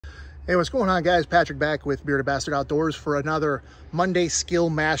Hey, what's going on, guys? Patrick back with Bearded Bastard Outdoors for another Monday Skill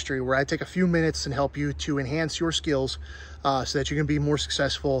Mastery, where I take a few minutes and help you to enhance your skills so that you can be more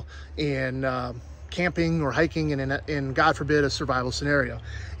successful in camping or hiking and in, God forbid, a survival scenario.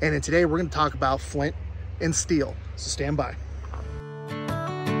 And today we're going to talk about flint and steel. So stand by.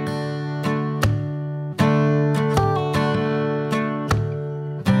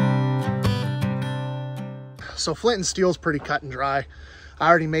 So flint and steel is pretty cut and dry. I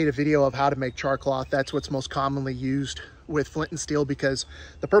already made a video of how to make char cloth. That's what's most commonly used with flint and steel, because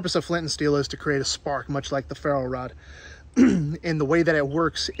the purpose of flint and steel is to create a spark, much like the ferro rod. And the way that it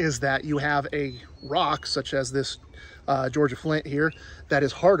works is that you have a rock, such as this Georgia flint here, that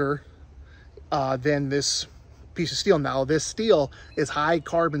is harder than this piece of steel. Now, this steel is high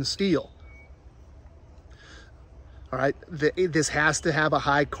carbon steel. All right, this has to have a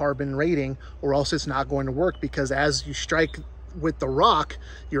high carbon rating, or else it's not going to work, because as you strike with the rock,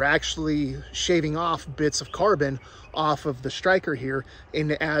 you're actually shaving off bits of carbon off of the striker here.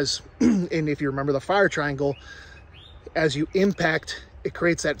 And and if you remember the fire triangle, as you impact, it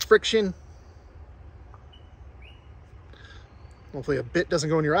creates that friction. Hopefully a bit doesn't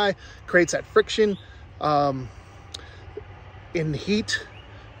go in your eye. Creates that friction in heat.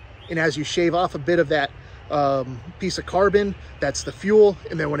 And as you shave off a bit of that piece of carbon, that's the fuel.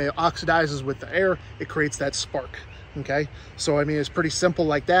 And then when it oxidizes with the air, it creates that spark. Okay, so I mean, it's pretty simple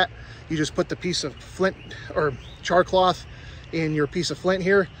like that. You just put the piece of flint or char cloth in your piece of flint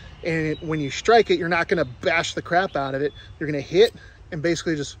here, and when you strike it, you're not going to bash the crap out of it. You're going to hit and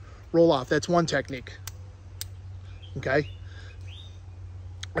basically just roll off. That's one technique. Okay,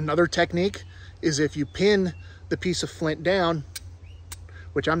 another technique is if you pin the piece of flint down,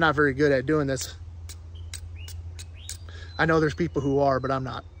 which I'm not very good at doing this. I know there's people who are, but I'm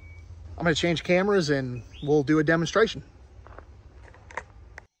not. I'm going to change cameras and we'll do a demonstration.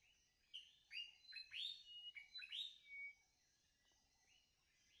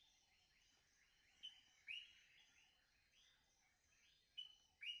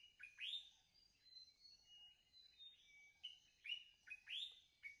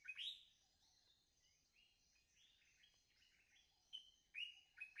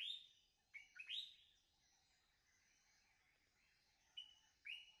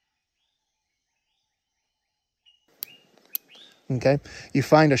 Okay, you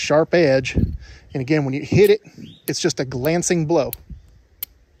find a sharp edge, and again, when you hit it, it's just a glancing blow.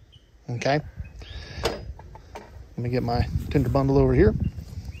 Okay, let me get my tinder bundle over here.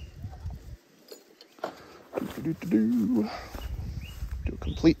 Do a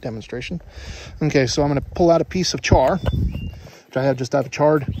complete demonstration. Okay, so I'm going to pull out a piece of char, which I have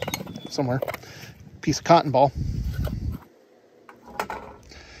charred somewhere, piece of cotton ball.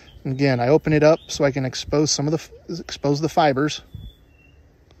 And again, I open it up so I can expose the fibers,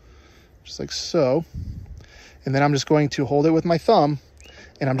 just like so. And then I'm just going to hold it with my thumb,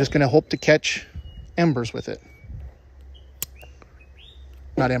 and I'm just going to hope to catch embers with it.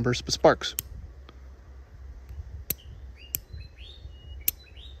 Not embers, but sparks.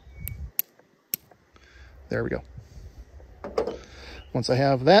 There we go. Once I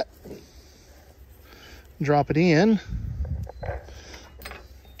have that, drop it in.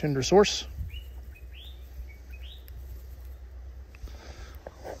 Tinder source.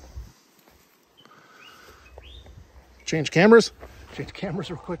 Change cameras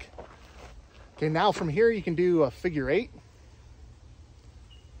real quick. Okay, now from here you can do a figure 8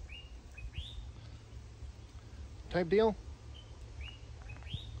 type deal.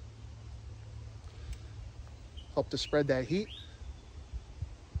 Help to spread that heat.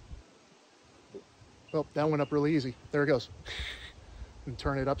 Well, that went up really easy. There it goes. And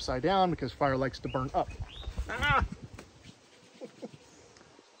turn it upside down, because fire likes to burn up. Ah!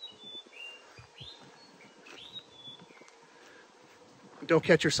 Don't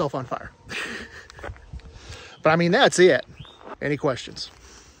catch yourself on fire. But I mean, that's it. Any questions?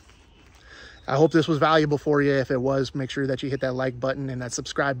 I hope this was valuable for you. If it was, make sure that you hit that like button and that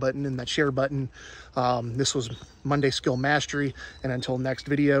subscribe button and that share button. This was Monday Skill Mastery. And until next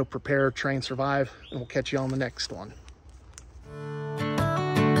video, prepare, train, survive, and we'll catch you on the next one.